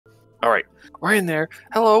All right, we're in there.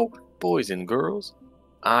 Hello, boys and girls.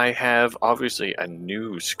 I have obviously a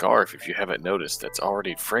new scarf. If you haven't noticed, that's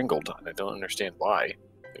already fringled. I don't understand why.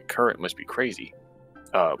 The current must be crazy.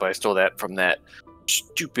 But I stole that from that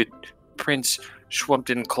stupid Prince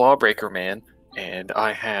Schwumpton Clawbreaker man, and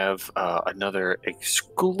I have another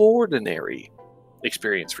extraordinary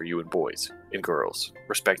experience for you and boys and girls,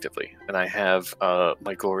 respectively. And I have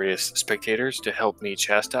my glorious spectators to help me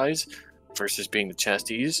chastise versus being the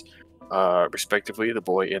chastees, respectively, the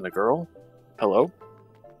boy and the girl. Hello?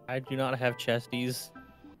 I do not have chesties.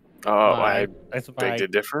 I That's beg to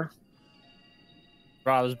differ.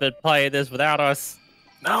 Rob's been playing this without us.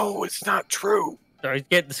 No, it's not true. So he's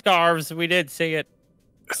getting the scarves. We did see it.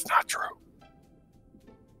 It's not true.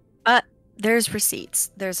 There's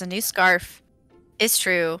receipts. There's a new scarf. It's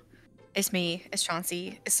true. It's me. It's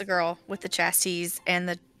Chauncey. It's the girl with the chasties and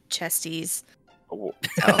the chesties. Oh,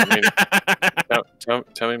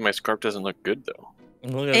 tell me my scarf doesn't look good, though.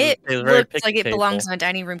 It looks like it belongs on a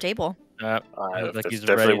dining room table. It looks like he's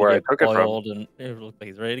definitely ready where to I get took it from. boiled, and it looks like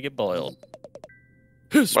he's ready to get boiled.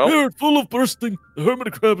 His spirit full of bursting, the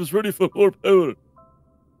hermit crab is ready for more power.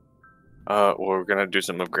 We're gonna do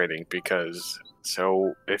some upgrading because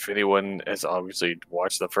if anyone has obviously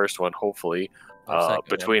watched the first one, hopefully,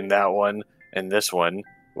 between that one and this one,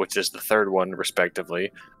 which is the third one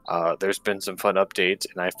respectively, there's been some fun updates,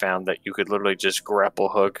 and I found that you could literally just grapple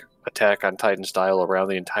hook Attack on Titan style around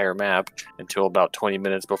the entire map until about 20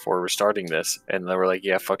 minutes before restarting this, and they were like,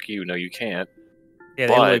 yeah, fuck you, no you can't. Yeah,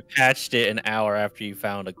 they only patched it an hour after you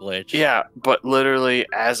found a glitch. Yeah, but literally,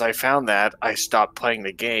 as I found that, I stopped playing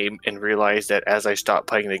the game and realized that as I stopped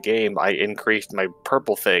playing the game, I increased my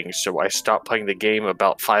purple things, so I stopped playing the game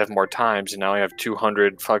about 5 more times, and now I have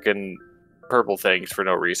 200 fucking purple things for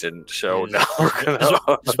no reason. So now we're gonna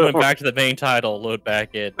just went back to the main title, load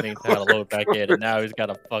back in, main title, load back in, and now he's got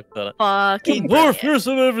to fuck the fucking more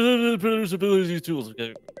fearsome abilities tools.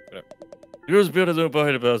 Yours better than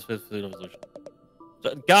behind about 15 evolution.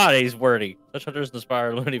 God, he's wordy. Such hunters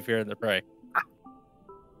inspire loony fear in the prey.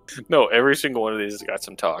 No, every single one of these has got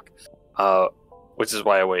some talk, which is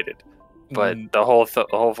why I waited. But the whole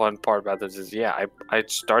fun part about this is, yeah, I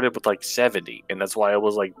started with like 70, and that's why I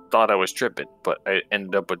was like thought I was tripping, but I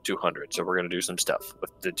ended up with 200. So we're gonna do some stuff with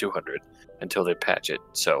the 200 until they patch it.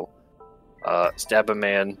 So, stab a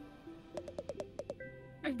man.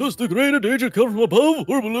 Does the greater danger come from above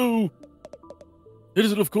or below? It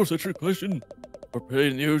is, of course, a trick question. For prey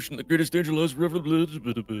in the ocean, the greatest danger lies forever.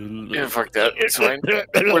 Yeah, fuck that. It's fine.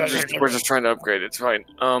 We're just trying to upgrade. It's fine.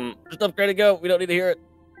 Just upgrade and go. We don't need to hear it.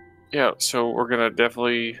 Yeah. So we're gonna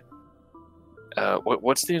definitely.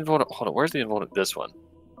 What's the invulnerable? Hold on. Where's the invulnerable? This one.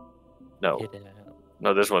 No.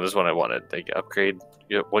 No, this one. This one I wanted. They upgrade.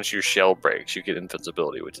 Once your shell breaks, you get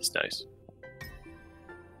invincibility, which is nice.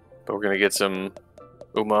 But we're gonna get some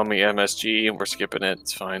umami MSG, and we're skipping it.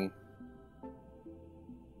 It's fine.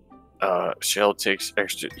 Shell takes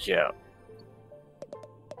extra. Yeah.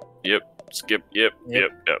 Yep. Skip. Yep.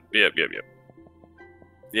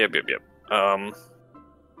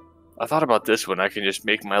 I thought about this one. I can just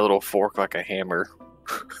make my little fork like a hammer.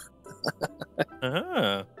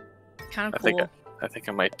 Kind of cool. I think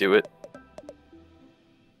I might do it.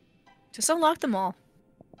 Just unlock them all.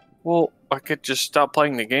 Well, I could just stop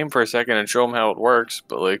playing the game for a second and show them how it works,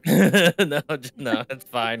 but like, no, it's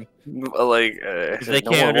fine. Like, if they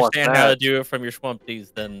can't understand how to do it from your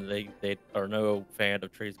Schwumpties, then they are no fan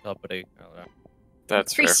of Tree's company. I don't know.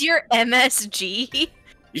 That's fair. Increase your MSG.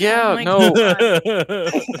 Yeah, oh no.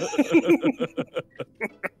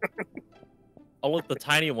 All of the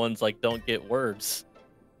tiny ones like don't get words.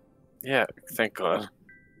 Yeah, thank God.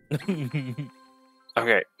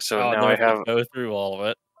 Okay, so now I have go through all of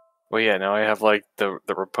it. Well, yeah, now I have like the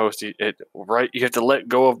riposte. Right, you have to let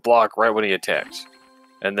go of block right when he attacks,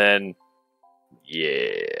 and then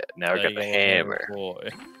now I got the hammer. Boy.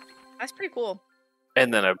 That's pretty cool.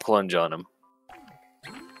 And then I plunge on him.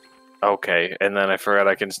 Okay, and then I forgot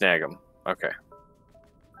I can snag him. Okay,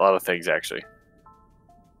 a lot of things actually.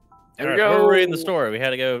 Here we go. We're in the story. We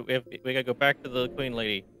had to go. We gotta go back to the Queen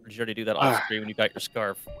Lady. Or did you already do that off screen when you got your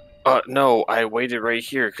scarf? No, I waited right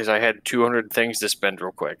here because I had 200 things to spend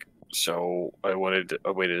real quick. So I waited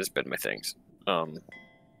to spend my things.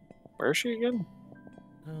 Where is she again?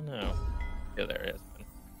 I don't know. Yeah, there it is.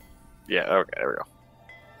 Yeah, okay, there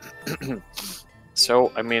we go.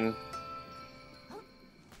 So, I mean...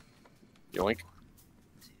 Yoink.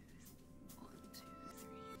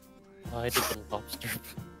 I did the lobster...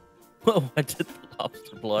 Oh, I did the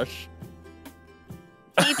lobster blush.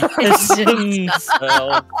 Oh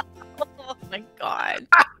my god.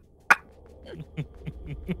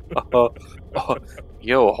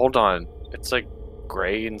 Yo, hold on. It's like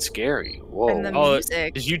gray and scary. Whoa. And the Oh,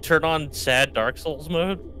 music. did you turn on sad Dark Souls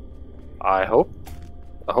mode? I hope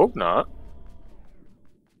not.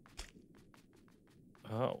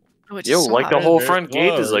 Oh. Oh, it's Yo, so like the hot. whole front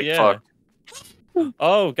gate is Whoa, like yeah. fucked.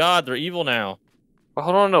 Oh god, they're evil now. Well,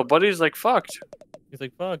 hold on, no, Buddy's like fucked. He's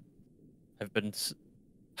like, fuck. I've been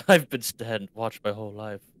dead and watched my whole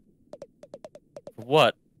life. For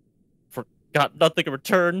what? For got nothing in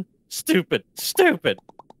return? Stupid.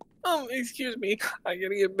 Excuse me. I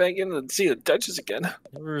gotta get back in and see the Duchess again.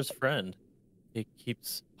 You're his friend. He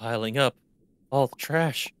keeps piling up all the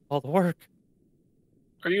trash, all the work.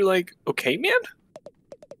 Are you like okay, man?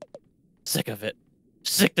 Sick of it.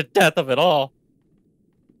 Sick to death of it all.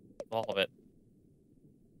 All of it.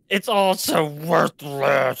 It's all so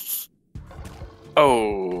worthless.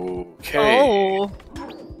 Okay.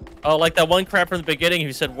 Oh, like that one crap from the beginning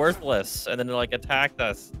who said worthless and then like attacked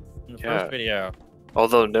us in the first video.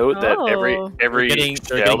 Although note that every They're getting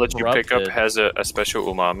shell that you pick up corrupted. has a special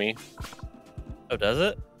umami. Oh, does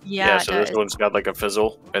it? Yeah, so it this does. one's got like a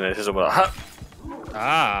fizzle, and then his one. Ha!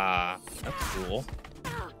 Ah, that's cool.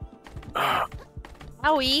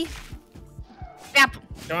 Owie. Snap him.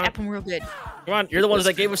 Come on, Snap him real good. come on. You're the ones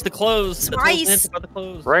that gave us the clothes. That told Twice. hints about the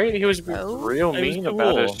clothes. Right? He was Oh. real It was mean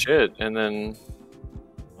about his cool. shit, and then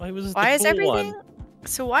Oh, he was Why the is cool everything? one.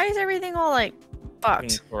 So why is everything all like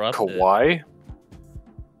fucked? Corrupted. Kawaii.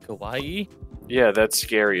 Kawaii? Yeah, that's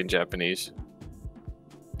scary in Japanese.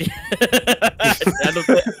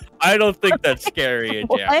 I don't think that's scary in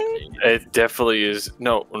What? Japanese. It definitely is.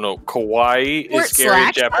 No, kawaii Fort is scary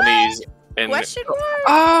in Slack Japanese. And Question mark?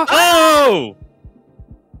 ah, Oh!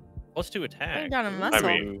 Plus 2 Putting attack. down a I muscle.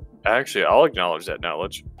 mean, actually, I'll acknowledge that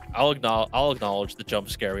knowledge. I'll acknowledge the jump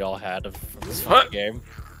scare we all had from this What? game.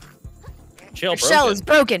 Your shell is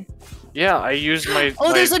broken. Yeah, I used my. Oh,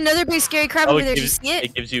 my- there's another big scary crab Oh, over it there. Did you gives, see it?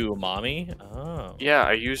 it gives you umami? Oh. Yeah,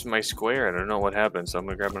 I used my square. I don't know what happened, so I'm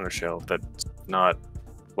gonna grab another shell. That's not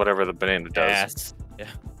whatever the banana does. Yes. Yeah.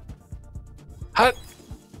 Hut.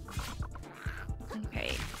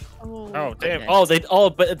 Okay. Oh damn!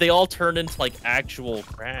 goodness. But they all turned into like actual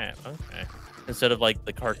crab. Okay. Instead of like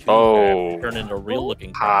the cartoon Oh. crab, turned into real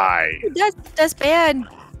looking crab. Hi. That's bad.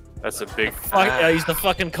 That's a big. Fuck, yeah, he's the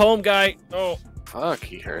fucking comb guy. Oh. Fuck,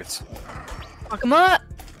 he hurts. Fuck him up.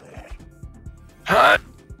 Hut.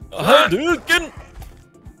 Dude,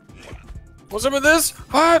 What's up with this?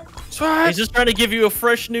 What? he's just trying to give you a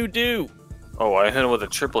fresh new do. Oh, I hit him with a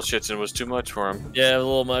triple shits and it was too much for him. Yeah, a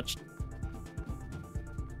little much.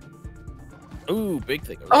 Ooh, big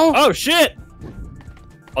thing. Oh! Oh shit!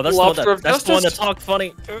 Oh, that's Lobster of that's the one that justice? talked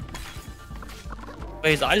funny.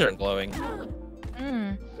 Wait, his eyes aren't glowing.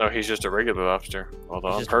 Mm. No, he's just a regular lobster. Although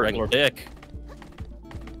He's I'm just a hurting. regular dick.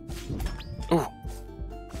 Ooh.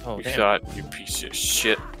 Oh, You damn. shot, you piece of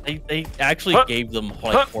shit. They actually Huh? gave them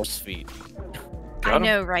like Huh? horse feet. I Got him?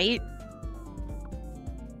 know, right?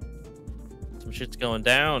 Some shit's going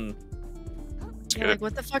down. Yeah, Good. like,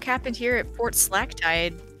 what the fuck happened here at Fort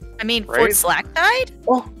Slacktide? I mean, Right? Fort Slacktide?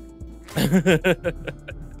 Oh,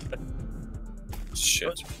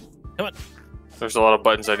 shit. Come on. There's a lot of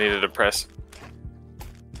buttons I needed to press.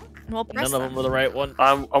 Well, press None of them were the right one.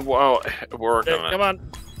 I'm well, we're working on it. Come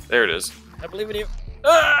on, There it is. I believe in you.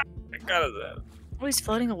 Ah, I got it. Oh, he's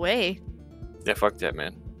floating away. Yeah, fuck that,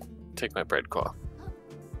 man. Take my bread claw.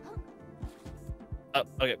 Oh,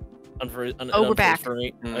 okay. Oh, we're back. For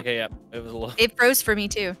me. Mm. Okay, yeah. It was a little. It froze for me,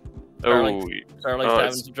 too. Oh, Starling's oh, having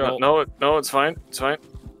it's, some trouble. no, it's fine. It's fine.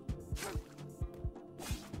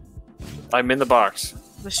 I'm in the box.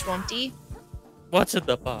 The Schwumpty. What's in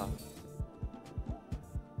the box?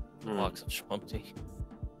 Hmm. Box of Schwumpty.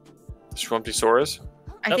 Schwumptysaurus?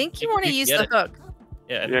 I Nope, think you you want to can use get the it. hook.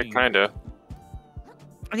 Yeah. I Yeah, think kinda.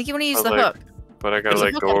 I think you want to use I the was like- hook. But I gotta There's a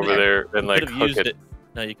like hook go up over there and you like could have hook used it. it.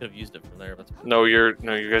 No, you could have used it from there. But No, you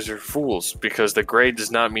guys are fools because the gray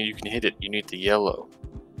does not mean you can hit it. You need the yellow.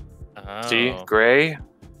 oh. See, gray,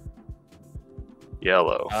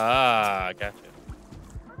 yellow. Ah, gotcha.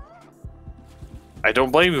 I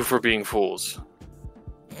don't blame you for being fools.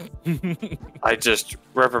 I just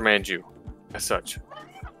reprimand you as such.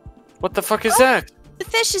 What the fuck is that? The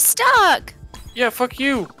fish is stuck. Yeah, fuck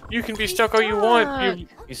you. You can be stuck all you want. You,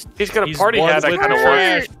 he's got a he's party one hat. I with kind of the want.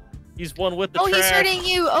 trash. He's one with the Oh, trash. he's hurting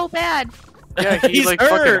you. Oh, bad. Yeah, he He's like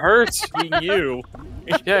fucking hurt. hurts. Being you.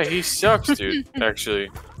 Yeah, he sucks, dude. Actually,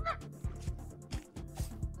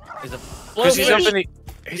 He's a because he's up in Maybe-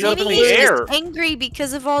 the he's up in Maybe the he's air. just angry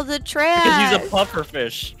because of all the trash. Because he's a puffer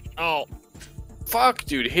fish. Oh. Fuck,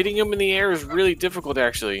 dude. Hitting him in the air is really difficult,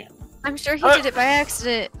 actually. I'm sure he did it by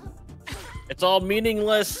accident. It's all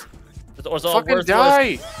meaningless. It's all Fucking worthless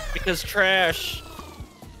die. because trash.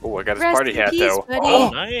 Oh, I got his Rest party in hat peace, though. buddy. Oh,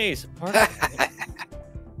 nice.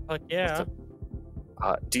 Fuck yeah.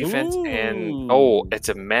 Defense and Ooh. it's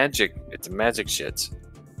a magic shits.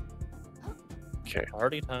 Okay.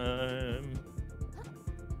 Party time.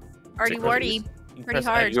 Arty warty. You can Pretty press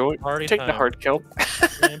hard. X, Go, party take time. the hard kill.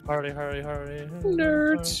 Party, party, party.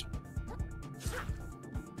 Nerds.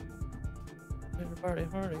 Party,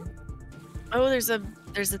 party. Oh, there's a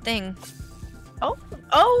thing. Oh,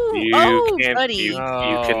 You can't. buddy. You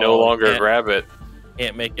can no Oh, longer can't- grab it.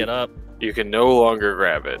 Can't make it up. You can no longer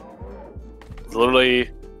grab it. Literally,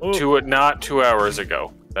 Ooh. not 2 hours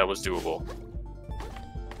ago, that was doable.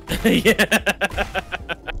 Yeah.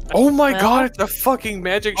 Oh my Well- god, it's a fucking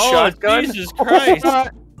magic Oh, shotgun! Jesus Christ.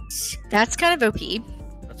 That's kind of OP.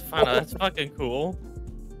 That's fine. That's fucking cool.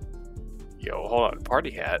 Yo, hold on,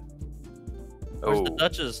 party hat. Where's Oh, the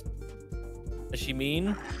Duchess? Is she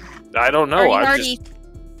mean? I don't know. I Arty. just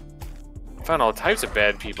found all types of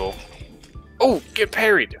bad people. Oh, get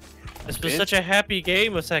parried! This was Bitch. such a happy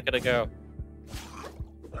game a second ago.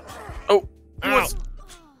 Oh, Ow.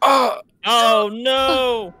 Ah! Oh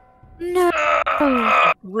no! No.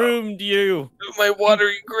 Groomed you. My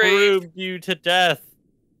watery grave. Groomed you to death.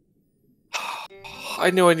 I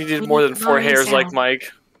knew I needed more than 4 hairs like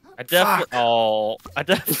Mike. I definitely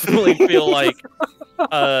feel like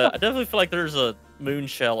there's a moon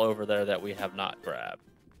shell over there that we have not grabbed.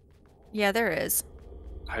 Yeah, there is.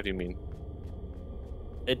 How do you mean?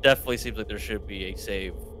 It definitely seems like there should be a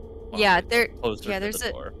save. Yeah, there. Closer yeah, to there's the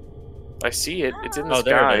a- door. I see it. It's in the Oh,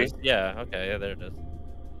 there sky. it is. Yeah. Okay. Yeah, there it is.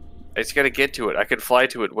 I just gotta get to it. I could fly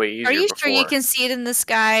to it way easier. Are you before. sure you can see it in the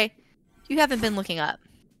sky? You haven't been looking up.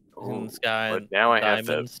 In Ooh, the sky. but now I have to.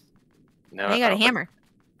 diamonds. Now Now you got a hammer.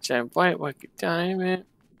 Giant white like a diamond.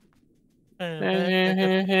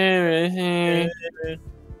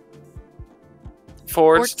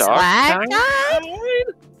 Ford Fort stock. Slag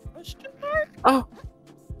Time?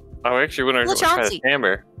 Oh, actually, when I Little try this Chauncey.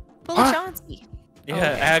 hammer. Full Huh? of Chauncey.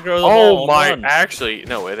 Yeah, aggro the Oh ball, my! run. Actually,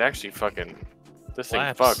 no. It actually fucking. This thing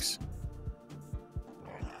Slaps. fucks.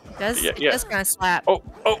 It does, Yeah, it yeah. does kind of slap.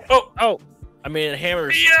 Oh! I mean,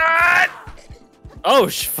 hammers. Yeah! Oh,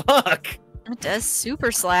 fuck! It does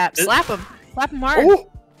super slap. It- Slap him. Slap him hard. Oh!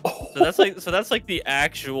 So that's like the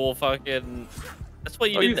actual fucking. That's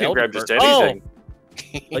what you Oh, did. you in can Elder grab just Bird. anything.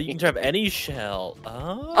 Oh, you can grab any shell.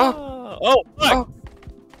 Oh, fuck!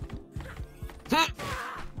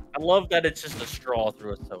 I love that it's just a straw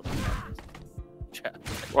through a soda.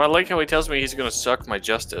 Well, I like how he tells me he's gonna suck my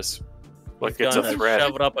justice. Like He's it's a gonna threat.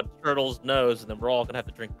 Shove it up a turtle's nose, and then we're all gonna have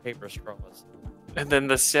to drink paper straws. And then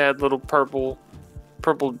the sad little purple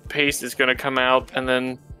paste is gonna come out, and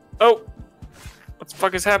then oh, what the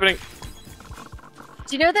fuck is happening?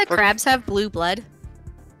 Do you know that crabs have blue blood?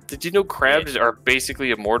 Did you know crabs are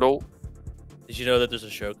basically immortal? Did you know that there's a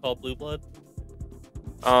show called Blue Blood?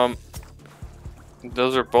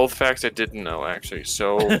 Those are both facts I didn't know actually.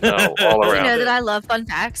 So no, all Do you around. know that I love fun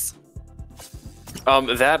facts?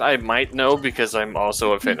 That I might know because I'm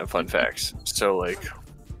also a fan of fun facts. So like,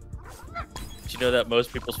 Did you know that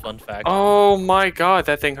most people's fun facts? oh my god,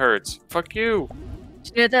 that thing hurts. Fuck you.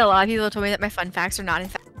 Do you know that a lot of people told me that my fun facts are not in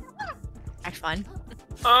fact fun?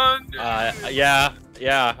 Yeah. You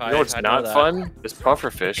know what's I not that. fun? This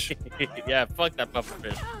pufferfish. Yeah, fuck that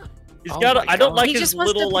pufferfish. He's Oh got. my I don't God. like He his just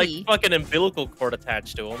wants to little like pee. fucking umbilical cord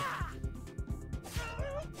attached to him.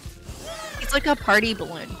 It's like a party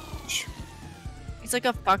balloon. It's like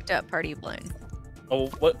a fucked up party balloon. Oh,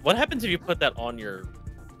 what happens if you put that on your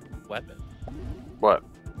weapon? What?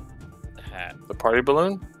 The hat. The party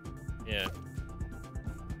balloon? Yeah.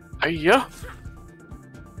 Yeah.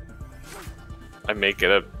 I make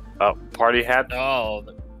it a party hat. Oh,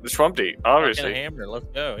 The Schwumpty, fucking obviously. hammer. Let's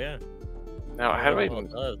go. Yeah. Now, how do I Well,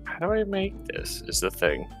 it does. make this? Is the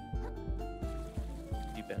thing.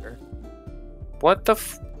 You better. What the?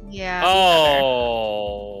 F Yeah.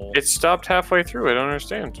 Oh. it stopped halfway through. I don't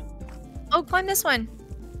understand. Oh, climb this one.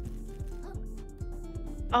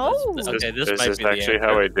 Oh. Okay, this is might this be the actually answer.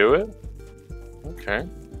 how I do it? Okay.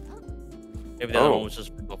 Maybe the other Oh. one was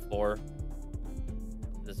just from before.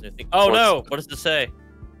 This new thing. Oh no! What does it say?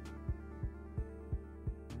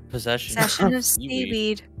 Possession. Session of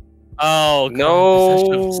seaweed. Oh No.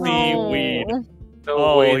 Possession of seaweed. Oh. No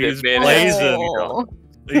Oh, way he's that man blazing. Oh.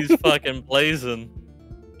 He's fucking blazing.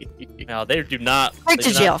 Now they do not. Right they to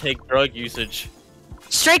do jail. not take drug usage.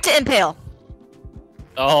 Straight to impale.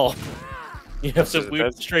 Oh. You have to That's- move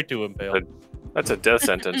that's- straight to impale. That's a death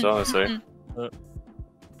sentence, honestly. Uh,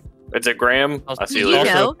 It's a Graham. Also, I see you You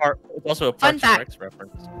later. know- it's also a Fun Parks and fact. Recs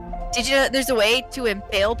reference. Did you know that there's a way to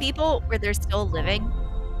impale people where they're still living?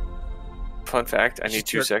 Fun fact: I need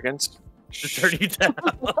 2 Sure. seconds. to turn you down.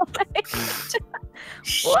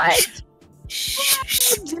 What?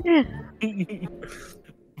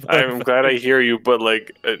 I'm glad I hear you, but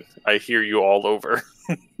like I hear you all over.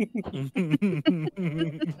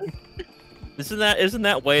 Isn't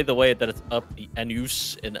that way the way that it's up the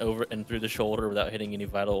anus and over and through the shoulder without hitting any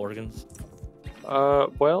vital organs?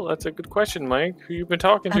 Well, that's a good question, Mike. Who you been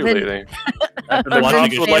talking to I've been- lately? I've The been watching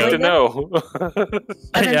cops a would like show. to know.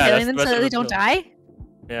 I've been Yeah, killing that's them the so that they rest of don't the die.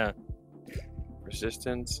 Yeah.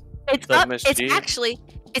 Resistance. It's That up. Miss It's G?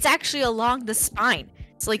 actually along the spine.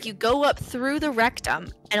 It's like you go up through the rectum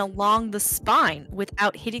and along the spine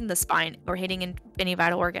without hitting the spine or hitting any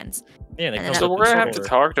vital organs. Yeah, they And come then So up we're the gonna have to shoulder.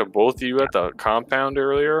 talk to both of you at the compound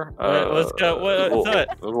earlier. Let's go.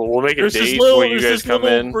 We'll make a There's this date little, when you there's guys this come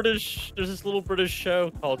little in. British, there's this little British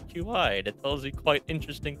show called QI, and it tells you quite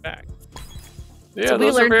interesting facts. Yeah, So we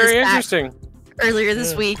those are learned this very back. interesting. Earlier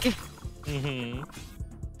this Yeah. week Mm-hmm.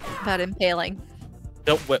 about impaling.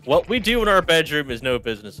 What we do in our bedroom is no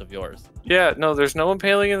business of yours. Yeah, no, there's no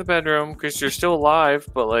impaling in the bedroom because you're still alive.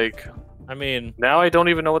 But like I mean, now, I don't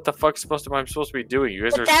even know what the fuck's I'm supposed to be doing. You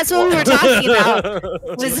guys But are. that's what we were talking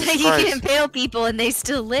about. Was Jesus that you Christ. can impale people and they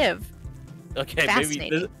still live. Okay, maybe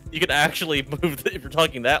Fascinating. you can actually move. If you're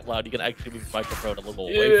talking that loud, you can actually move the microphone a little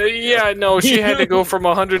away. Yeah, From you. yeah, no, she had to go from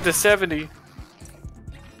 100 to 70.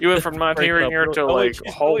 You went from not Break hearing up. her to Oh, like,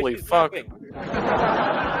 she's- holy she's fuck. laughing.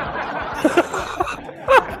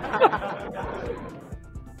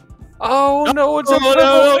 Oh no, it's a Oh, purple,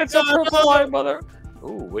 no, it's a no, purple no. eye, mother.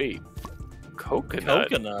 Oh wait, coconut.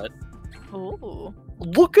 Coconut. Ooh.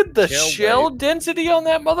 Look at the Shell shell density on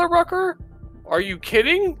that mother rucker. Are you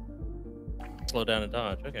kidding? Slow down and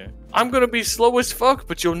dodge. Okay. I'm gonna be slow as fuck,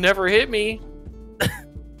 but you'll never hit me.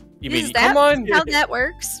 You Is mean that Come on. how that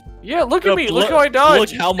works? Yeah, look No, at me. but Look how I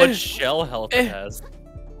dodge. Look how much shell health it has.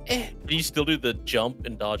 eh. Can you still do the jump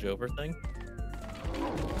and dodge over thing?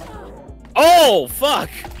 Oh fuck!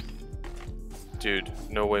 Dude,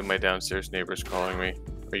 no way my downstairs neighbor's calling me.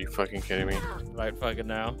 Are you fucking kidding me? Right fucking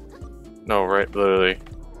now. No, right, literally.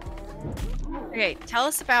 Okay, tell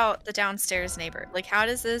us about the downstairs neighbor. Like, how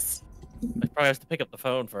does this? I probably have to pick up the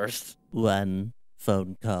phone first. One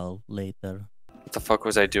phone call later. What the fuck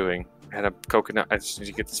was I doing? I had a coconut. I just need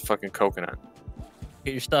to get this fucking coconut.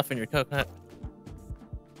 Get your stuff in your coconut.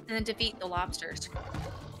 And then defeat the lobsters.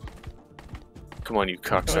 Come on, you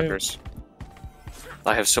cocksuckers.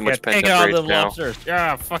 I have so much Yeah, take pent out up the rage now. lobsters.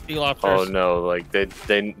 Yeah, fuck you lobsters. Oh no, like they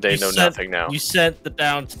You know sent- nothing now. You sent the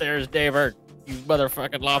downstairs neighbor. You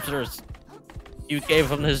motherfucking lobsters. You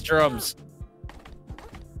gave him his drums.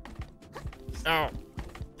 Oh.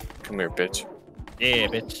 Come here, bitch. Yeah,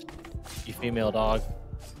 bitch. You female dog.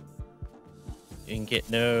 You can get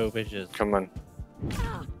no bitches. Come on.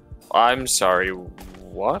 I'm sorry.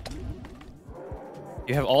 What?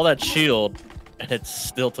 You have all that shield, and it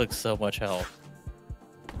still took so much health.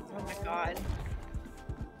 Oh my god.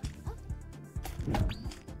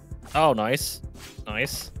 Oh, nice.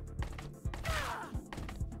 Nice.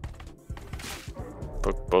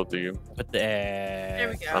 Both of you. But there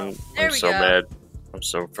we go. I'm There we so go. mad. I'm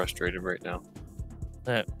so frustrated right now,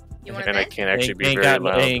 You want and I this? can't actually be ain't very got,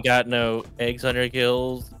 loud. Ain't got no eggs on your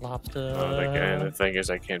gills, lobster. And the thing is,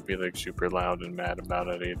 I can't be like super loud and mad about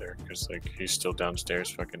it either, because like he's still downstairs,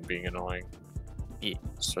 fucking being annoying. Yeah.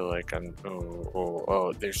 So like I'm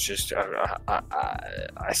there's just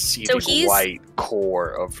I see So this he's- white core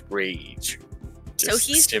of rage. So just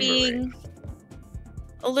he's simmering. being.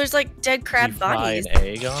 Oh, there's like dead crab You fry bodies. an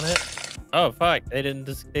egg on it. Oh fuck! They didn't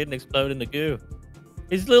explode in the goo.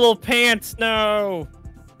 His little pants, no.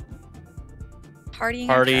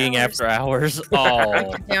 Partying After hours.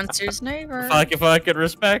 Oh, Downstairs neighbor. fucking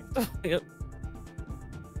respect. Yep.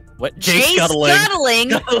 What? Jay Jay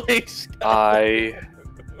scuttling. scuttling. I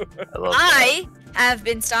love that. I have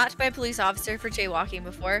been stopped by a police officer for jaywalking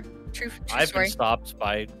before. True I've story. been stopped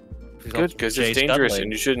by. Good, because Jay it's dangerous scuttling.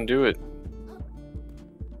 and you shouldn't do it.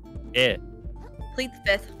 Plead Yeah, the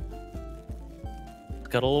fifth.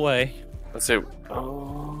 scuttle away. Let's say,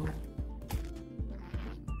 oh,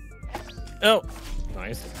 Oh,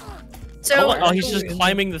 nice. So, Oh, he's just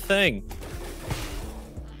climbing the thing.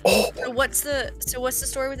 so what's the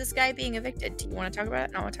story with this guy being evicted? Do you want to talk about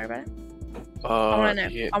it? I want to talk about it. I want to know.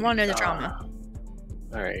 yeah, I want to know the drama.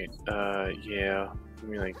 All right, yeah. I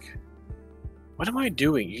mean, like, what am I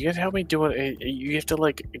doing? You gotta help me do it. You have to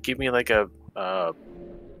like give me like a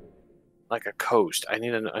coast. I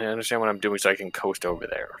understand what I'm doing so I can coast over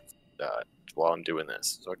there while I'm doing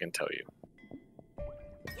this, so I can tell you.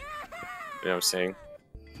 You know what I'm saying?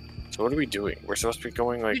 So what are we doing? We're supposed to be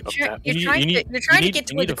going like up that. You're You trying need- to get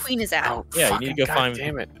to you where need the to- queen is at. Oh, Yeah, you need to go God find-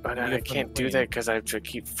 damn it! But you need to I go find can't the do queen. that because I have to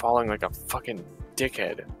keep falling like a fucking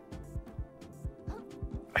dickhead.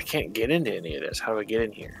 I can't get into any of this. How do I get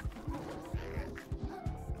in here?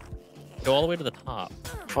 Go all the way to the top.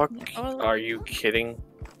 Fuck! Oh. Are you kidding?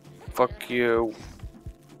 Fuck you!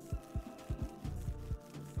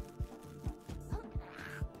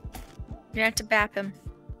 You're gonna have to bap him.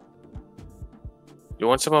 You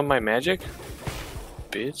want some of my magic,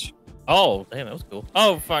 bitch? Oh, damn, that was cool.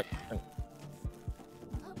 Oh, fuck.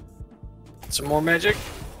 Some more magic,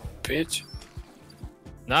 bitch.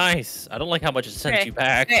 Nice. I don't like how much it sends Okay. you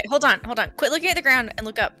back. Okay, hold on. Quit looking at the ground and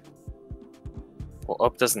look up. Well,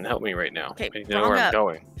 up doesn't help me right now. Okay, I need to know wrong where I'm up.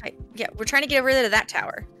 going. Okay, yeah, we're trying to get over there to that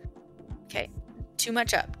tower. Okay, too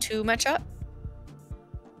much up. Too much up.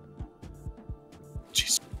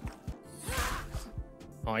 Jeez.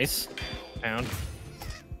 Nice. Found.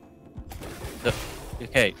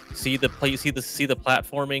 Okay. See the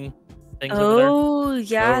platforming things over there? Oh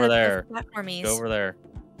yeah, over that's there. platformies. Go over there.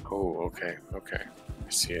 Oh, okay, okay. I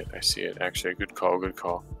see it. I see it. Actually, good call. Good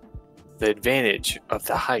call. The advantage of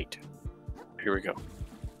the height. Here we go.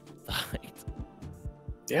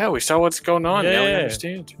 Yeah, we saw what's going on. Now we Yeah.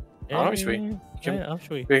 understand. Obviously, can- Yeah, I'll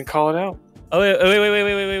show you. We can call it out. Oh wait.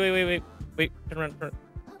 Turn around. Turn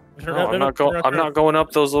No, around, I'm not going. turn I'm around. not going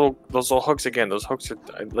up those little hooks again. Those hooks are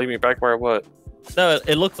leave me back where I was. No,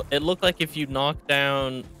 it looked like if you knock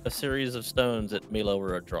down a series of stones, it may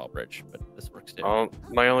lower a drawbridge, but this works too.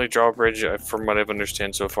 My only drawbridge, from what I've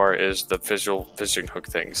understand so far, is the visual fishing hook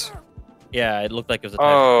things. Yeah, it looked like it was a.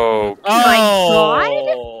 Oh.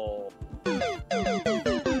 Oh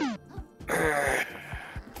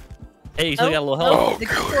Hey, you still got a little help. Oh, the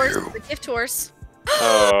kill gift horse. you. The gift horse.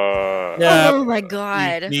 Yeah. Oh my You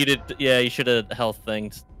god. needed. Yeah, you should have health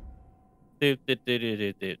things. Hey,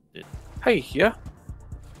 yeah.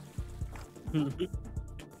 Dun,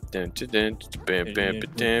 dun, dun, bam, bam, ba,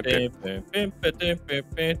 dam,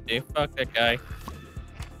 bam. Fuck that guy.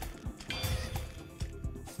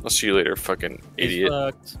 I'll see you later, fucking He's idiot.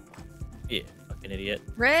 fucked. Yeah, fucking idiot.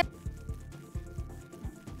 Red.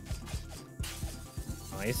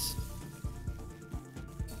 Nice.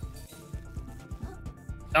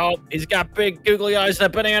 Oh, he's got big googly eyes and a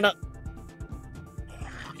banana.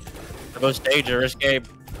 The most dangerous game.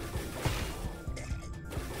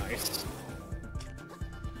 Nice.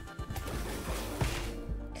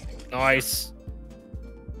 Nice.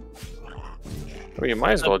 Well, you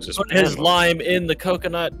might as well just Put his ban them. lime in the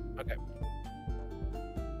coconut. Okay.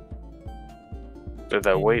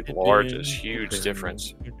 That weight large is huge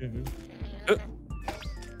difference.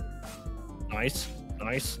 Nice.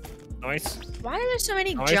 Nice. Nice. Why are there so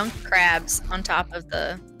many Nice. junk crabs on top of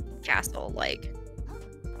the castle? Like,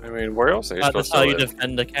 I mean, where else are you That's supposed how to you live?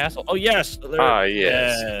 defend the castle. Oh, yes. there- Ah,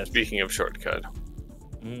 yes. Yes. Speaking of shortcut.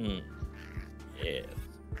 Mm. Yes.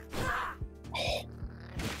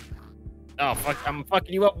 Oh, fuck. I'm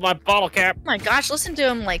fucking you up with my bottle cap. oh my gosh, listen to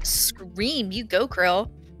him like scream. You go, Krill.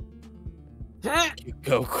 You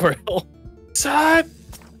go, Krill. Son!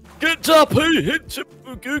 Get up, hey, hit him,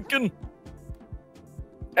 Gookin.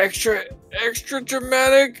 Extra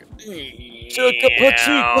dramatic.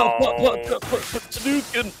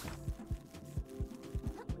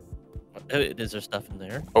 Is there stuff in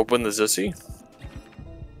there? Open the Zissy.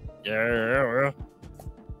 Yeah.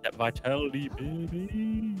 That vitality,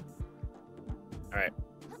 baby. Alright,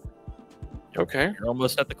 Okay. you're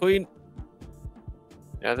almost at the queen.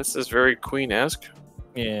 Yeah, this is very Queen-esque.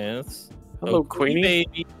 Yes. Hello, Oh, Queenie.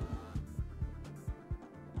 baby.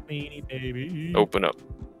 Queenie, baby. Open up.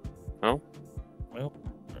 Well,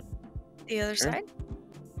 The other Sure. side.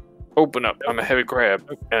 Open up. I'm a heavy crab,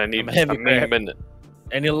 and I need I'm a heavy a main crab. minute.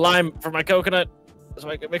 any lime for my coconut so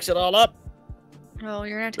I can mix it all up. Oh,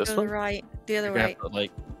 you're gonna have to This go to the one? right. The other You're gonna right. have to,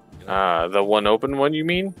 like, you know- The one open one, you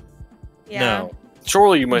mean? Yeah. No.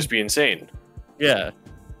 Surely you must be insane. Yeah.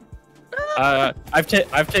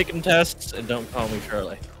 I've taken tests, and don't call me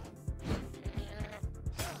Shirley.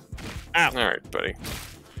 Ow. All right, buddy.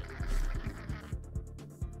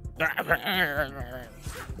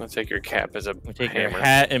 I'll take your cap as a Take your hammer.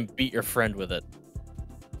 hat and beat your friend with it.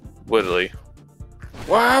 Literally.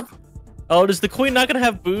 What? Oh, is the queen not gonna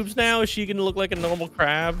have boobs now? Is she gonna look like a normal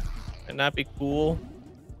crab and not be cool?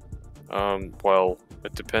 Well,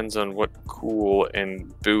 it depends on what cool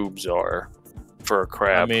and boobs are for a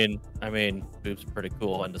crab. I mean, boobs are pretty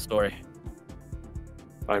cool. End of story.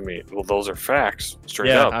 Well, those are facts, straight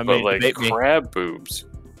Yeah, up. I But mean, like debate me. crab boobs.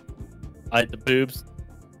 The boobs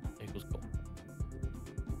equals cool.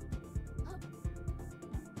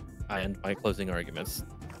 I end my closing arguments.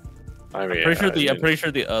 I mean, I'm pretty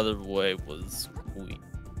sure the other way was weak.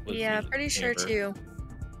 Yeah, pretty sure too.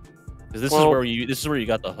 Because this is where you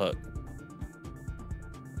got the hook.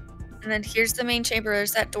 And then here's the main chamber.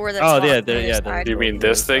 There's that door that's Oh, yeah, locked on the other side. You mean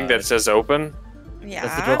this thing that says open? Yeah.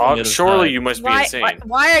 That's the door from the other Surely side. you must be insane.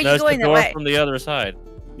 Why are you That's going the that door way? from the other side.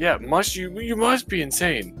 Yeah, you must be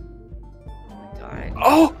insane. Oh my god.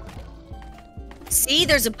 Oh! See,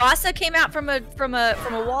 there's a boss that came out from a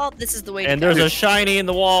wall. This is the way. And to go. there's a shiny in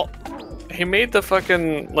the wall. He made the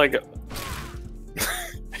fucking, like...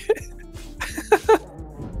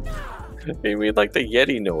 he made, like, the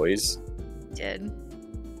Yeti noise. Did.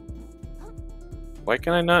 Why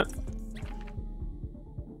can I not...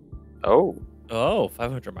 Oh. Oh,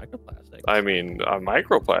 500 microplastics. I mean, a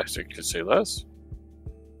microplastic could say less.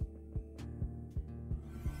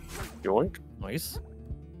 Yoink. Nice.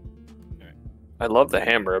 I love the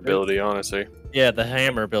hammer ability, honestly. Yeah, the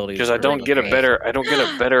hammer ability. Because I don't get a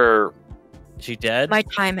better... Is she dead? My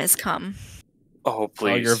time has come. Oh,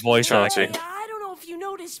 please. Oh, your voice Chauncey. acting. I don't know if you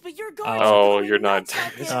noticed, but you're going. Oh, you're not.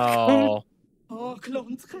 Oh. Oh,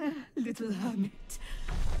 Clontre, little hermit.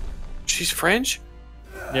 She's French?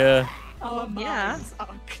 Yeah. Our Yeah. minds are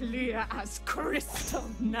clear as crystal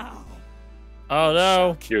now. Oh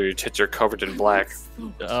no. Your tits are covered in black.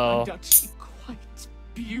 Oh. Duchess quite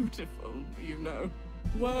beautiful, you know.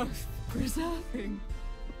 Worth preserving.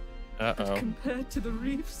 But Uh-oh. compared to the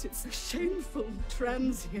reefs, it's a shameful,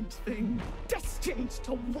 transient thing, destined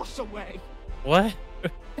to wash away. What?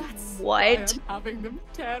 That's What? why I'm having them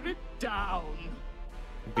tear it down.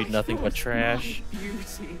 Be nothing but I thought trash. my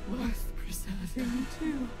beauty worth preserving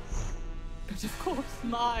too. But of course,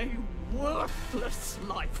 my worthless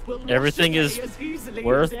life will wash Everything away is as easily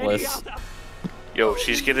worthless. As any other. Yo,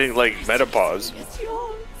 she's getting, like, menopause. It's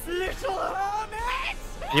your little hermit.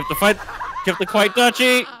 You have to fight. You have to fight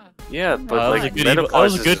Dutchie. Yeah, but, that was like, a good menopause that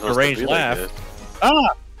was a is good supposed to deranged be like laugh. this. Ah!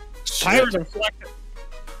 Shit. Pirate inflected.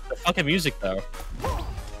 The fucking music though.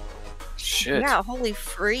 Shit. Yeah, holy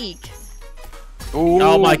freak. Ooh.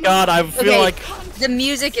 Oh my god, I feel Okay. like The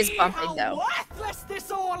music is See bumping how though. worthless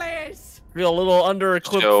this all is. feel a little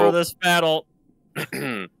under-equipped So- for this battle.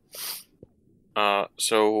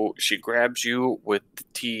 So she grabs you with the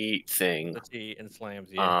T thing. The T and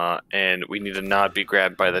slams you. And we need to not be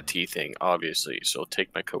grabbed by the T thing, obviously. So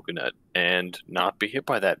take my coconut and not be hit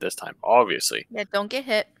by that this time, obviously. Yeah, don't get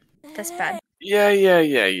hit. That's bad.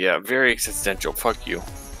 Yeah. Very existential. Fuck you.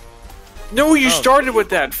 No, you started with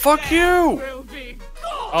that. Fuck you. Will be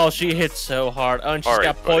Oh, she hits so hard. Oh, and she's Alright,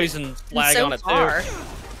 got buddy. poison flag so on it far. too.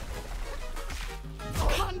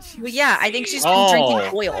 Can't you Well, yeah, I think see she's Oh. been drinking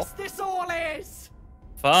oil. worthless this all is?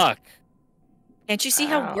 Fuck. Can't you see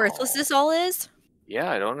how worthless this all is? Yeah,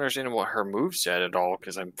 I don't understand what her move said at all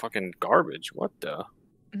because I'm fucking garbage. What the?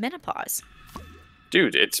 Menopause.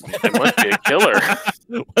 Dude, it must be a killer.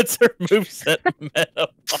 What's her moveset?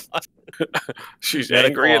 Menopause. She's Menopause.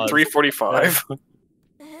 angry at 3:45.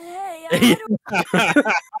 Hey,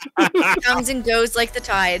 Comes and goes like the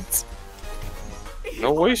tides.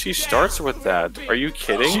 No way she starts with that. Are you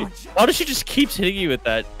kidding? Why does she just keeps hitting you with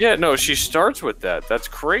that? Yeah, no, she starts with that. That's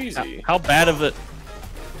crazy. How bad of it?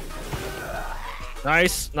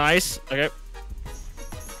 Nice. Okay.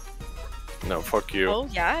 No, fuck you. Oh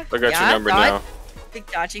yeah. I got your number now. Big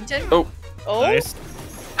Dodgington. Oh. Oh. Nice.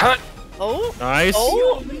 Huh? Oh. Nice.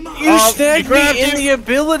 Oh. You Oh, snagged he grabbed me in you. the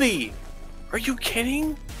ability. Are you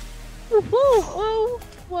kidding? Whoa. Whoa.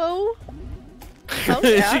 Whoa. Oh,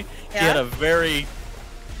 yeah. She had a very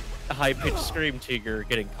high-pitched scream to your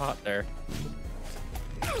getting caught there.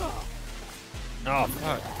 Oh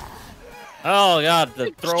fuck. Oh god,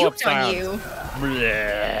 the throw up Juked on sound. you.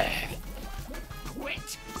 Bleh.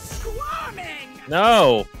 quit squirming!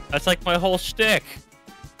 No, that's like my whole shtick.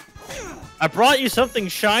 I brought you something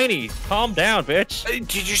shiny. Calm down, bitch.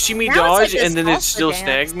 Did you see me Now dodge it's like and then this it still salsa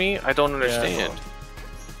snagged dance. me? I don't understand.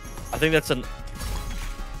 I think that's an.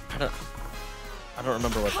 I don't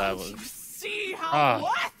remember what that Can't you was. see how Ah.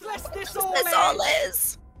 worthless this all This is? all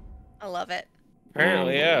is. I love it.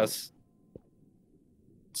 Apparently, yes.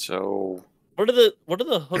 So, What do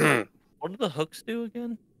the hooks do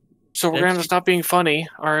again? so we're Next- gonna stop being funny.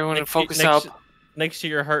 All right, I want to focus up. Next to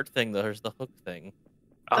your heart thing, there's the hook thing.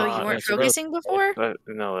 Oh, you weren't that's a- focusing before?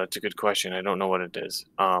 No, that's a good question. I don't know what it is.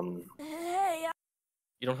 Hey,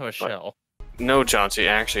 You don't have a shell. No, Chauncey.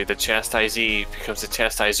 Actually, the chastisee becomes the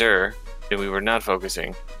chastiser, and we were not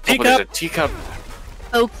focusing. Oh, but Teacup! there's a teacup.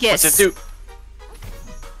 Focus. What's it do?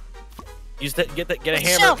 Use that. Get a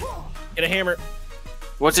hammer. Shelf. Get a hammer.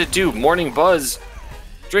 What's it do? Morning buzz.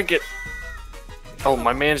 Drink it. Oh,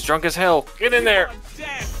 my man's drunk as hell. Get in there. your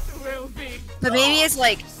death will be But maybe it's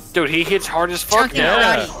like Dude, he hits hard as fuck chunky now.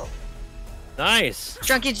 Yeah. karate. Nice.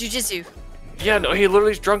 Drunken jujitsu. Yeah, no, he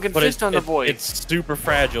literally's drunken But fist on the boy. It's super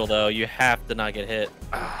fragile though. You have to not get hit.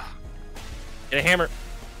 Get a hammer.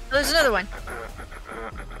 Oh, there's another one.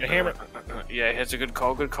 Get a hammer. Yeah, it's a good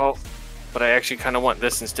call, good call. But I actually kind of want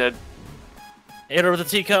this instead. Hit her with a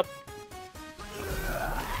teacup.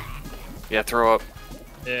 Yeah, throw up.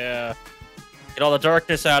 Yeah. Get all the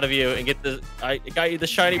darkness out of you and get the. I got you the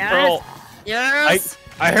shiny Yes. pearl. Yes.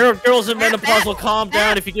 I heard girls in menopause will calm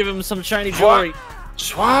down if you give them some shiny jewelry.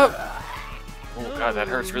 Swap. Oh god, that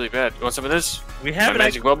hurts really bad. You want some of this? We have My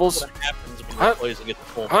magic bubbles. What happens when Huh? you poison get the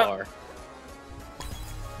full Huh? bar?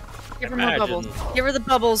 Give her more Imagine. bubbles. Give her the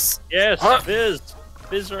bubbles. Yes, Huh? fizz.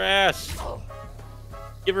 Fizz her ass.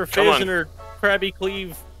 Give her Come fizz on. in her crabby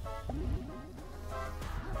cleave.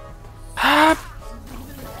 Ah.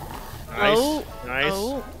 Nice. Oh, Nice.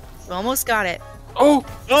 Oh, we almost got it. Oh,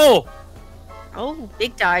 Oh! Oh,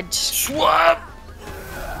 big dodge. swap.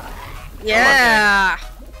 Yeah.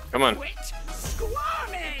 Come on, Quit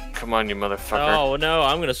squirming! come on, you motherfucker. Oh no,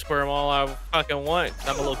 I'm gonna squirm all I fucking want. 'Cause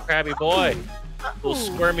I'm a little crabby boy. Little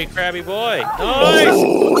squirmy crabby boy. Nice!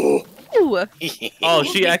 Oh. Ooh. Oh,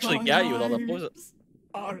 she actually got you with all the poison. Lives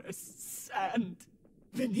are as sand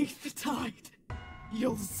beneath the tide.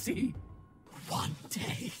 You'll see one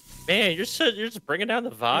day. Man, you're just bringing down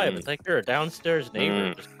the vibe. It's like you're a downstairs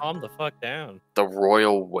neighbor. Just calm the fuck down. The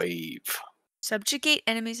royal wave. Subjugate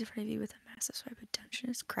enemies in front of you with a massive swipe of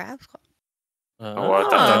Duchess crab claw. Oh, I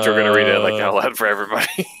thought you were gonna read it like out loud for everybody.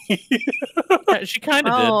 Yeah, she kind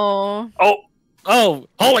of did. Oh. Oh, Oh,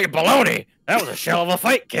 holy baloney! That was a shell of a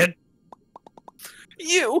fight, kid.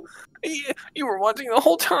 you were watching the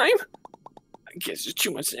whole time? I guess it's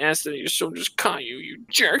too much ass that your soldiers caught you, you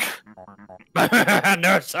jerk.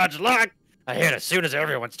 No such luck. I hit as soon as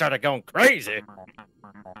everyone started going crazy.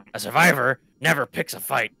 A survivor never picks a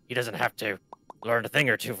fight. He doesn't have to. Learn a thing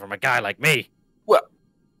or two from a guy like me. Well,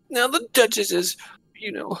 now the Duchess is,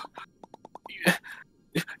 you know...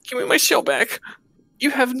 Give me my shell back. You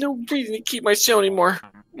have no reason to keep my shell anymore,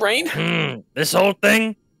 right? This old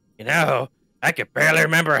thing? You know, I can barely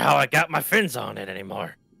remember how I got my fins on it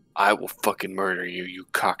anymore. I will fucking murder you, you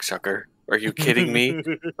cocksucker. Are you kidding me?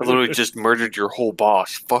 I literally just murdered your whole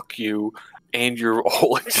boss. Fuck you and your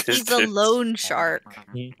whole existence. He's a loan shark.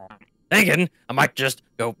 Thinking I might just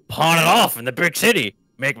go pawn it off in the big city.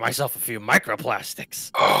 Make myself a few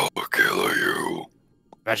microplastics. I'll kill you.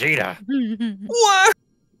 Vegeta. What?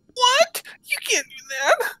 What? You can't do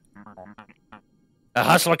that. A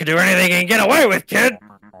hustler can do anything he can get away with, kid.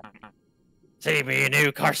 See me in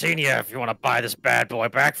New Carcinia if you want to buy this bad boy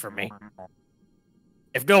back from me.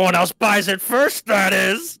 If no one else buys it first, that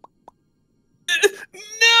is.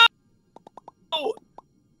 No!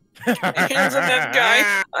 Get my hands on that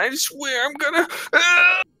guy. I swear I'm gonna...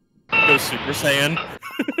 Go Super Saiyan.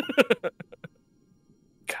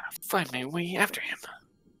 Gotta find my way after him.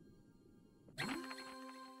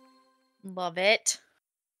 Love it.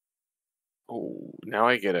 Oh, now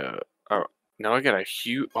I get a... now I get a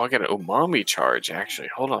huge... Oh, I get an umami charge, actually.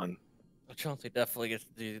 Hold on. Chauncey definitely gets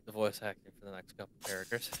to do the voice acting for the next couple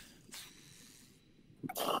characters.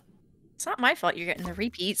 It's not my fault you're getting the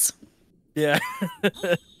repeats. Yeah.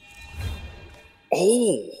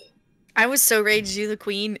 Oh! I was so ready to do the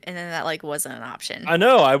queen, and then that like wasn't an option. I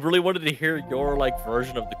know. I really wanted to hear your like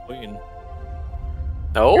version of the Queen.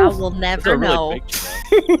 I No? will It's never a really know. big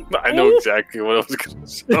show. I know exactly what I was gonna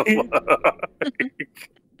say.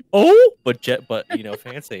 Oh, but you know,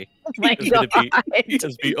 fancy. Oh my It's gonna god.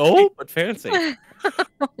 Just be but fancy.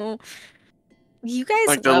 You guys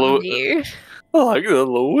Like the love lo- me. Like the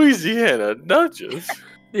Louisiana Duchess.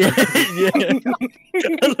 Yeah, yeah.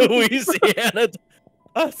 Louisiana.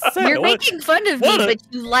 You're making fun of me, what a- but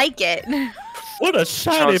you like it. What a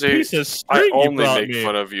shiny Chauncey, piece of string I you only brought make me.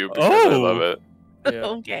 fun of you because I Oh. love it. Yeah.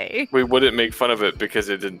 Okay. We wouldn't make fun of it because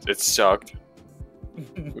it didn't. It sucked.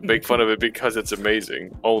 We make fun of it because it's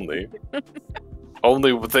amazing. Only.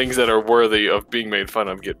 Only things that are worthy of being made fun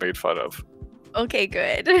of get made fun of. Okay,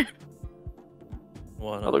 good.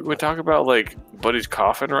 One Oh, look, we talk about like Buddy's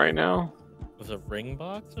coffin right now. was a ring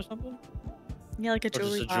box or something? Yeah, like a Or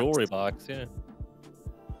jewelry just a box. jewelry box, yeah.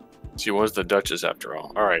 She was the Duchess after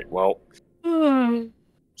all. All right, well,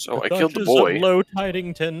 so I The killed the Duchess boy. of Low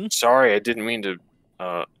Tidington. Sorry, I didn't mean to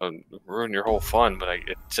ruin your whole fun, but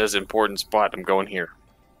it says important spot. I'm going here.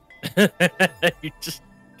 You just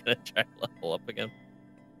gonna try to level up again.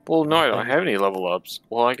 Well, no, I don't have any level ups.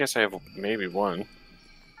 Well, I guess I have maybe one.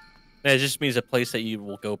 Yeah, it just means a place that you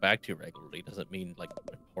will go back to regularly. Doesn't mean like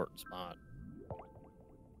an important spot.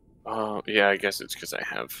 Yeah, I guess it's because I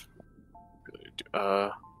have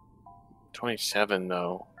 27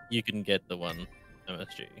 though. You can get the one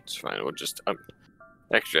MSG. It's fine. We'll just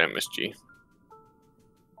extra MSG.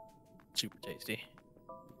 Super tasty.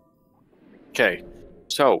 Okay,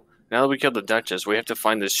 so now that we killed the Duchess, we have to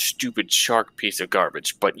find this stupid shark piece of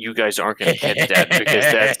garbage. But you guys aren't going to catch that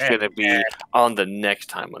because that's going to be on the next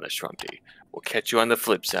time on the Shrumpy. We'll catch you on the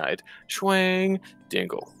flip side. Swing,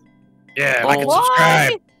 dingle. Yeah, like and Bye.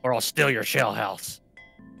 subscribe, or I'll steal your shell house.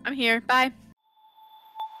 I'm here. Bye.